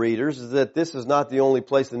Bible readers is that this is not the only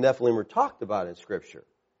place the Nephilim are talked about in Scripture.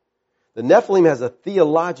 The Nephilim has a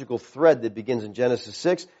theological thread that begins in Genesis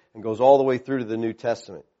 6 and goes all the way through to the New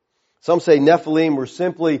Testament. Some say Nephilim were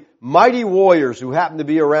simply mighty warriors who happened to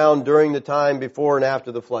be around during the time before and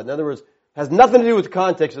after the flood. In other words, has nothing to do with the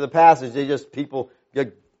context of the passage.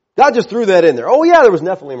 God just threw that in there. Oh yeah, there was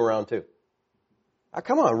Nephilim around too.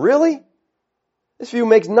 Come on, really? This view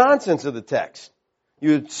makes nonsense of the text.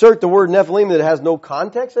 You insert the word Nephilim that has no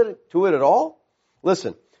context to it at all?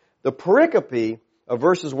 Listen, the pericope of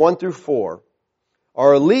verses 1 through 4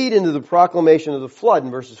 are a lead into the proclamation of the flood in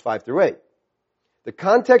verses 5 through 8. The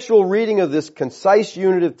contextual reading of this concise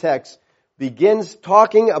unit of text begins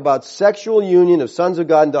talking about sexual union of sons of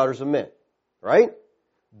God and daughters of men. Right?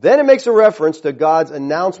 Then it makes a reference to God's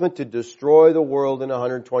announcement to destroy the world in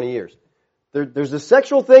 120 years. There's a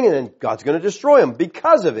sexual thing and then God's going to destroy them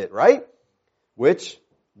because of it, right? Which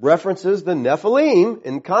references the Nephilim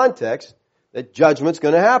in context that judgment's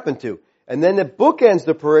going to happen to. And then it bookends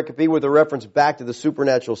the pericope with a reference back to the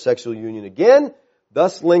supernatural sexual union again,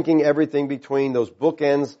 thus linking everything between those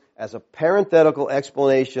bookends as a parenthetical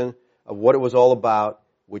explanation of what it was all about,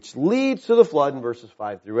 which leads to the flood in verses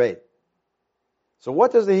 5 through 8. So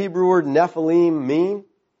what does the Hebrew word Nephilim mean?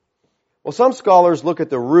 Well, some scholars look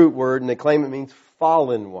at the root word and they claim it means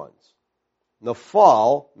fallen ones.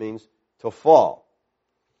 Nephal means to fall.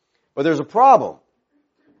 But there's a problem.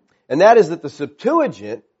 And that is that the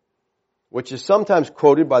Septuagint, which is sometimes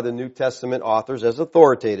quoted by the New Testament authors as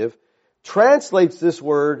authoritative, translates this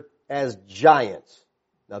word as giants.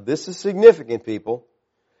 Now this is significant, people,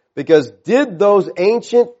 because did those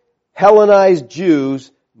ancient Hellenized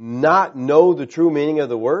Jews not know the true meaning of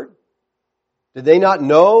the word? Did they not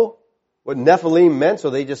know what Nephilim meant? So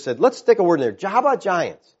they just said, let's stick a word in there. How about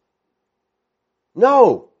giants?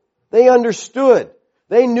 No. They understood.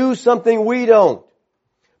 They knew something we don't.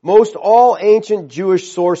 Most all ancient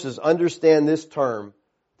Jewish sources understand this term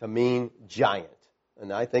to mean giant.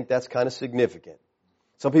 And I think that's kind of significant.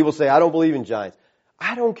 Some people say, I don't believe in giants.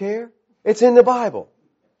 I don't care. It's in the Bible.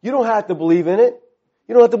 You don't have to believe in it.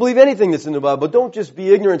 You don't have to believe anything that's in the Bible. But don't just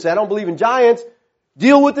be ignorant and say, I don't believe in giants.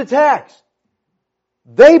 Deal with the text.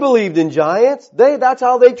 They believed in giants. That's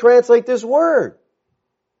how they translate this word.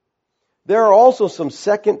 There are also some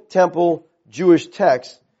Second Temple Jewish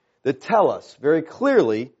texts that tell us very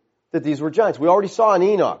clearly that these were giants. We already saw in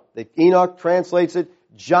Enoch that Enoch translates it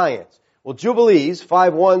giants. Well, Jubilees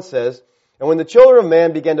 5:1 says, and when the children of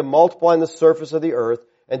man began to multiply on the surface of the earth,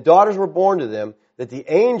 and daughters were born to them, that the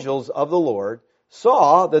angels of the Lord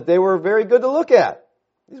saw that they were very good to look at.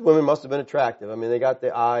 These women must have been attractive. I mean, they got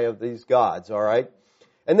the eye of these gods, all right?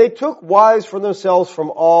 And they took wives for themselves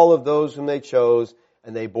from all of those whom they chose,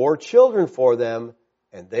 and they bore children for them,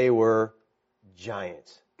 and they were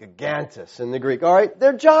giants. Gigantus in the Greek. All right,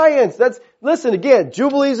 they're giants. Listen again,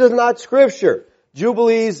 Jubilees is not scripture.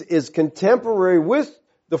 Jubilees is contemporary with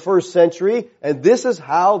the first century, and this is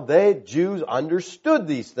how Jews understood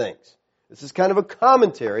these things. This is kind of a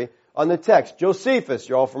commentary on the text. Josephus,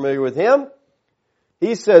 you're all familiar with him?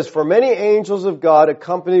 He says, for many angels of God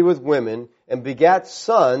accompanied with women and begat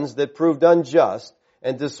sons that proved unjust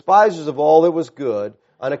and despisers of all that was good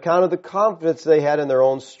on account of the confidence they had in their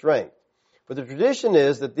own strength. For the tradition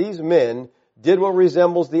is that these men did what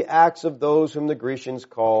resembles the acts of those whom the Grecians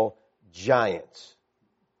call giants.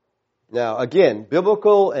 Now, again,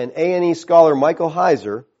 biblical and A&E scholar Michael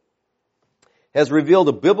Heiser has revealed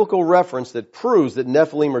a biblical reference that proves that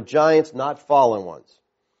Nephilim are giants, not fallen ones.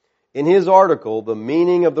 In his article, The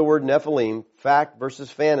Meaning of the Word Nephilim, Fact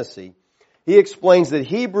versus Fantasy, he explains that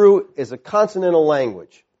Hebrew is a consonantal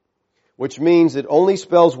language, which means it only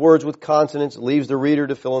spells words with consonants, leaves the reader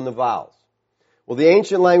to fill in the vowels. Well, the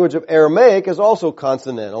ancient language of Aramaic is also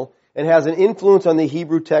consonantal and has an influence on the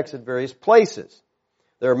Hebrew text at various places.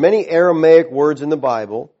 There are many Aramaic words in the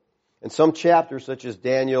Bible, and some chapters, such as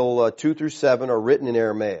Daniel 2 through 7, are written in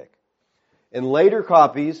Aramaic. In later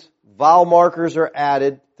copies, vowel markers are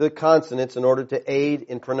added to the consonants in order to aid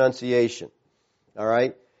in pronunciation. All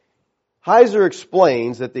right? Heiser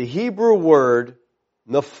explains that the Hebrew word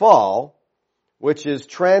nephal, which is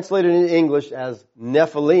translated in English as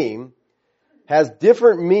Nephilim, has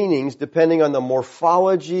different meanings depending on the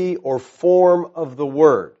morphology or form of the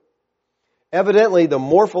word. Evidently, the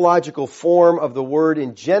morphological form of the word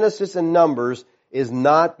in Genesis and Numbers is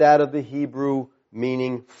not that of the Hebrew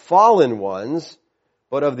meaning fallen ones,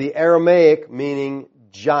 but of the Aramaic meaning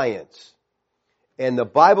giants. And the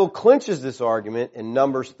Bible clinches this argument in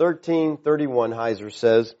Numbers 13:31, Heiser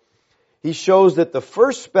says. He shows that the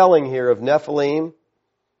first spelling here of Nephilim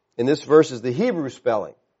in this verse is the Hebrew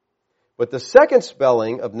spelling. But the second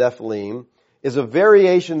spelling of Nephilim is a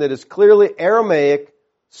variation that is clearly Aramaic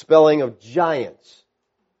spelling of giants.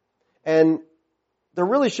 And there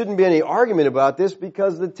really shouldn't be any argument about this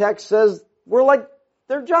because the text says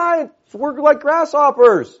they're giants. We're like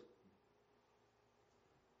grasshoppers.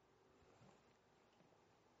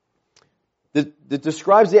 It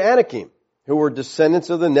describes the Anakim, who were descendants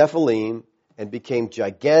of the Nephilim and became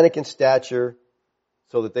gigantic in stature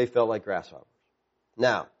so that they felt like grasshoppers.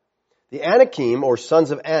 Now, the Anakim, or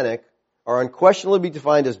sons of Anak, are unquestionably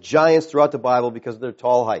defined as giants throughout the Bible because of their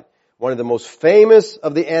tall height. One of the most famous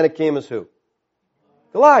of the Anakim is who?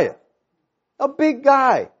 Goliath. A big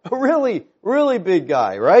guy. A really, really big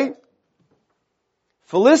guy, right?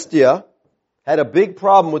 Philistia had a big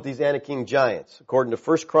problem with these Anakim giants. According to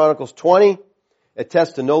 1 Chronicles 20, it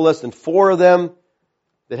attests to no less than 4 of them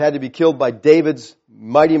that had to be killed by David's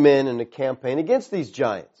mighty men in a campaign against these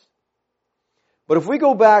giants. But if we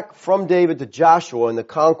go back from David to Joshua in the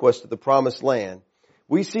conquest of the Promised Land,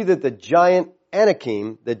 we see that the giant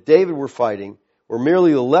Anakim that David were fighting were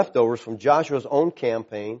merely the leftovers from Joshua's own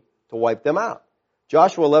campaign to wipe them out.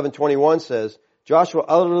 Joshua 11:21 says, Joshua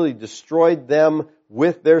utterly destroyed them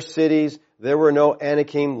with their cities. There were no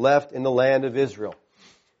Anakim left in the land of Israel.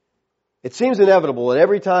 It seems inevitable that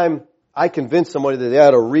every time I convince somebody that they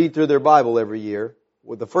ought to read through their Bible every year,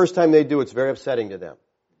 well, the first time they do, it's very upsetting to them.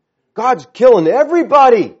 God's killing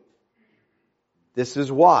everybody. This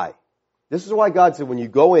is why. This is why God said when you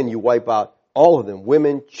go in, you wipe out all of them,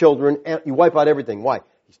 women, children, and you wipe out everything. Why?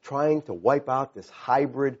 He's trying to wipe out this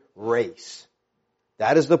hybrid race.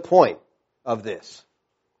 That is the point of this.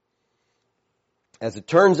 As it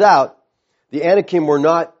turns out, the Anakim were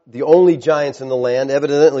not the only giants in the land.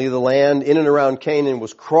 Evidently, the land in and around Canaan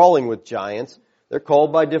was crawling with giants. They're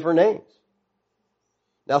called by different names.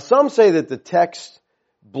 Now, some say that the text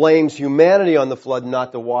blames humanity on the flood,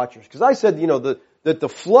 not the watchers. Because I said, that the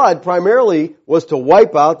flood primarily was to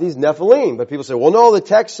wipe out these Nephilim. But people say, well, no, the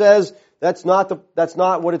text says that's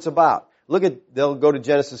not what it's about. They'll go to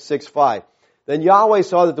Genesis 6:5. Then Yahweh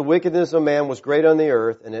saw that the wickedness of man was great on the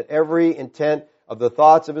earth, and that every intent of the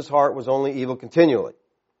thoughts of his heart was only evil continually.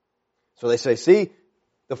 So they say, see,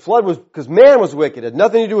 the flood was because man was wicked. It had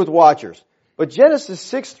nothing to do with watchers. But Genesis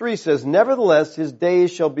 6:3 says, nevertheless, his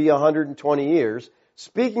days shall be 120 years,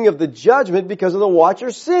 speaking of the judgment because of the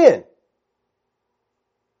watcher's sin.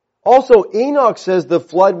 Also, Enoch says the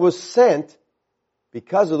flood was sent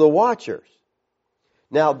because of the watchers.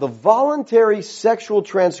 Now, the voluntary sexual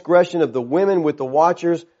transgression of the women with the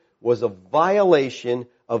watchers was a violation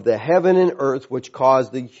of the heaven and earth, which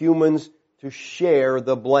caused the humans to share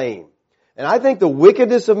the blame. And I think the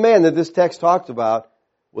wickedness of man that this text talks about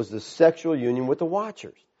was the sexual union with the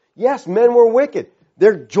watchers. Yes, men were wicked.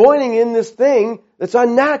 They're joining in this thing that's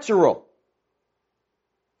unnatural.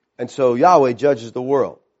 And so Yahweh judges the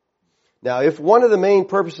world. Now, if one of the main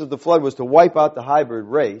purposes of the flood was to wipe out the hybrid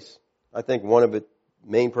race, I think one of its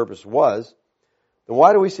main purpose was, then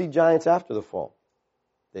why do we see giants after the fall?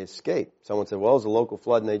 They escaped. Someone said, well, it was a local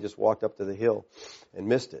flood and they just walked up to the hill and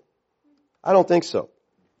missed it. I don't think so.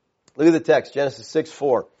 Look at the text, Genesis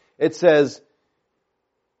 6:4. It says,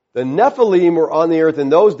 the Nephilim were on the earth in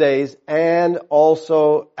those days and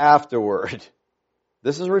also afterward.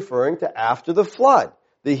 This is referring to after the flood.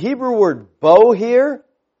 The Hebrew word bo here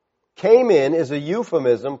came in as a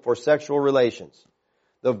euphemism for sexual relations.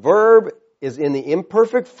 The verb is in the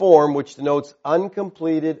imperfect form, which denotes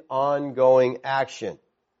uncompleted, ongoing action.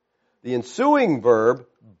 The ensuing verb,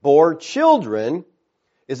 bore children,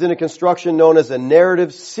 is in a construction known as a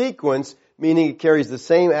narrative sequence, meaning it carries the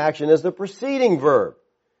same action as the preceding verb.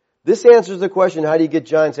 This answers the question, how do you get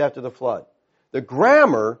giants after the flood? The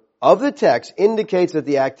grammar of the text indicates that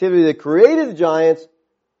the activity that created the giants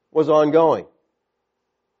was ongoing.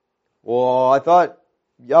 Well, I thought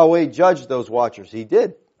Yahweh judged those watchers. He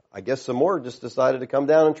did. I guess some more just decided to come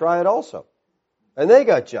down and try it also. And they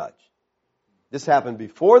got judged. This happened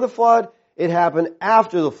before the flood. It happened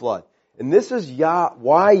after the flood. And this is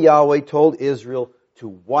why Yahweh told Israel to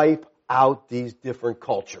wipe out these different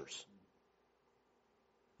cultures.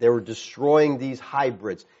 They were destroying these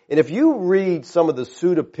hybrids. And if you read some of the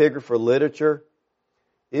pseudepigrapher literature,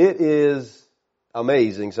 it is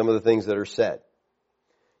amazing some of the things that are said.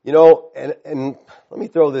 And let me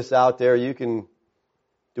throw this out there. You can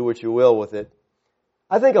do what you will with it.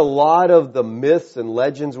 I think a lot of the myths and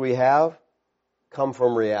legends we have come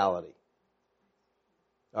from reality.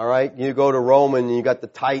 All right? You go to Rome and you got the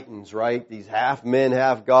Titans, right? These half men,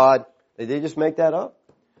 half God. Did they just make that up?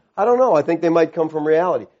 I don't know. I think they might come from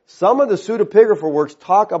reality. Some of the pseudepigrapha works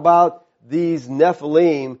talk about these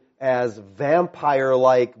Nephilim as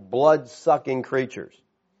vampire-like, blood-sucking creatures.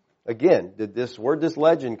 Again, where'd this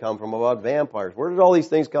legend come from about vampires? Where did all these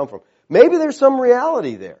things come from? Maybe there's some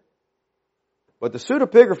reality there. But the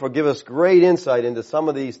pseudepigrapha give us great insight into some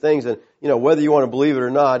of these things, and whether you want to believe it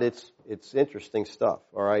or not, it's interesting stuff.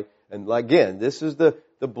 All right, and again, this is the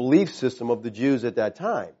belief system of the Jews at that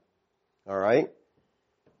time. All right.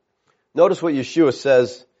 Notice what Yeshua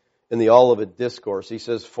says in the Olivet Discourse. He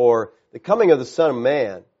says, "For the coming of the Son of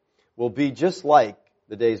Man will be just like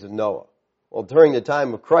the days of Noah." Well, during the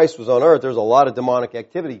time of Christ was on earth, there was a lot of demonic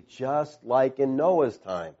activity, just like in Noah's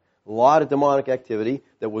time. A lot of demonic activity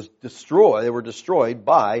that was destroyed. They were destroyed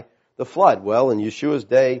by the flood. Well, in Yeshua's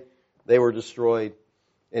day, they were destroyed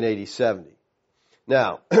in AD 70.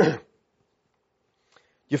 Now,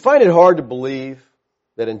 you find it hard to believe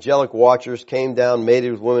that angelic watchers came down,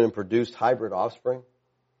 mated with women, and produced hybrid offspring?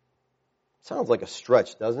 Sounds like a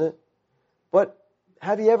stretch, doesn't it? But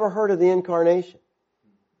have you ever heard of the incarnation?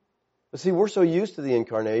 But see, we're so used to the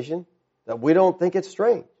incarnation that we don't think it's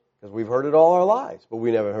strange, because we've heard it all our lives, but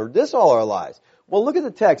we never heard this all our lives. Well, look at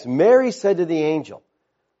the text. Mary said to the angel,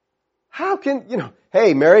 how can,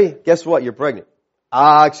 hey, Mary, guess what? You're pregnant.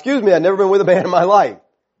 Excuse me, I've never been with a man in my life.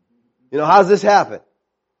 How's this happen?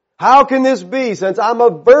 How can this be since I'm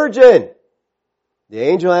a virgin? The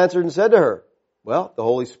angel answered and said to her, well, the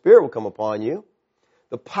Holy Spirit will come upon you.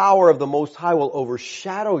 The power of the Most High will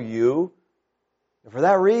overshadow you. And for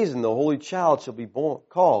that reason, the Holy Child shall be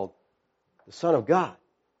called the Son of God.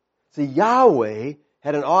 See, Yahweh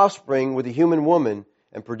had an offspring with a human woman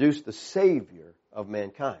and produced the Savior of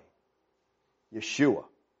mankind, Yeshua.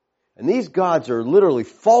 And these gods are literally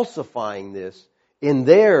falsifying this in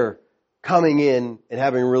their coming in and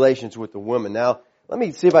having relations with the woman. Now, let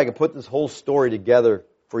me see if I can put this whole story together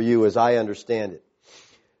for you as I understand it.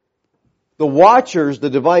 The Watchers,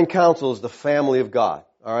 the divine council, is the family of God.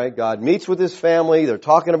 All right, God meets with His family. They're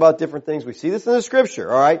talking about different things. We see this in the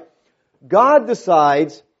Scripture. All right, God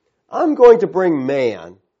decides, I'm going to bring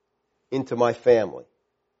man into my family.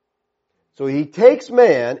 So He takes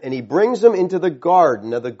man and He brings him into the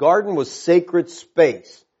garden. Now, the garden was sacred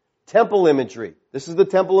space, temple imagery. This is the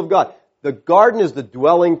temple of God. The garden is the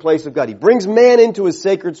dwelling place of God. He brings man into His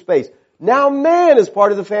sacred space. Now man is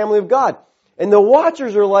part of the family of God. And the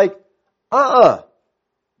Watchers are like,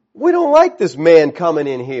 we don't like this man coming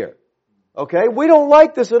in here. Okay? We don't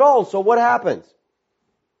like this at all. So what happens?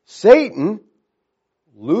 Satan,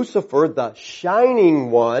 Lucifer, the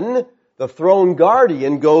shining one, the throne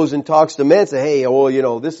guardian, goes and talks to man and says, hey,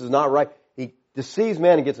 well, this is not right. He deceives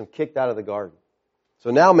man and gets him kicked out of the garden.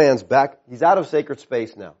 So now man's back. He's out of sacred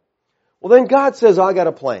space now. Well, then God says, I got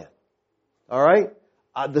a plan. All right?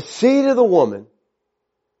 The seed of the woman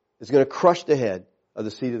is going to crush the head of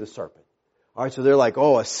the seed of the serpent. All right, so they're like,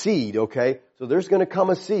 a seed, okay? So there's going to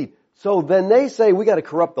come a seed. So then they say, we got to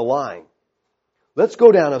corrupt the line. Let's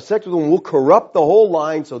go down, have sex with them. We'll corrupt the whole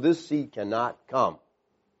line so this seed cannot come.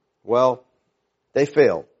 Well, they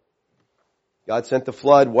failed. God sent the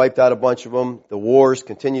flood, wiped out a bunch of them. The wars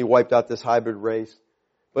continued, wiped out this hybrid race.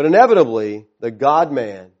 But inevitably, the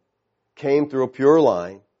God-man came through a pure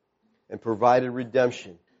line and provided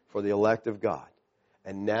redemption for the elect of God.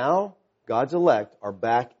 And now, God's elect are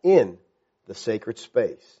back in the sacred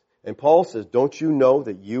space. And Paul says, don't you know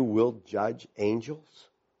that you will judge angels?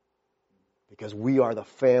 Because we are the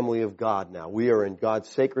family of God now. We are in God's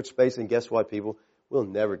sacred space, and guess what, people? We'll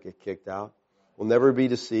never get kicked out. We'll never be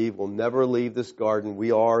deceived. We'll never leave this garden.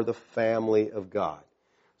 We are the family of God.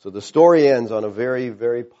 So the story ends on a very,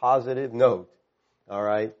 very positive note. All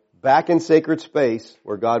right? Back in sacred space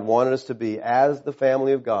where God wanted us to be as the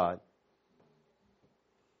family of God.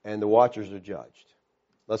 And the Watchers are judged.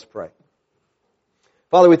 Let's pray.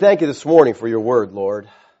 Father, we thank You this morning for Your word, Lord.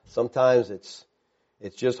 Sometimes it's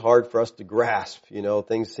just hard for us to grasp.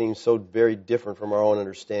 Things seem so very different from our own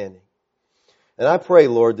understanding. And I pray,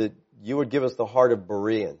 Lord, that You would give us the heart of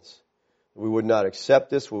Bereans. We would not accept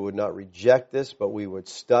this, we would not reject this, but we would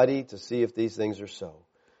study to see if these things are so.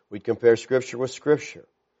 We'd compare Scripture with Scripture.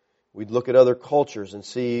 We'd look at other cultures and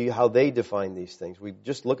see how they define these things. We'd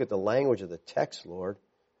just look at the language of the text, Lord.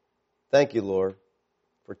 Thank You, Lord,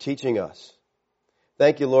 for teaching us.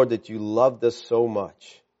 Thank You, Lord, that You loved us so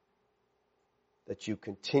much, that You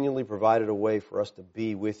continually provided a way for us to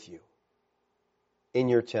be with You in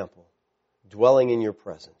Your temple, dwelling in Your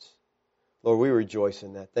presence. Lord, we rejoice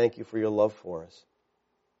in that. Thank You for Your love for us.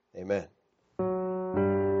 Amen.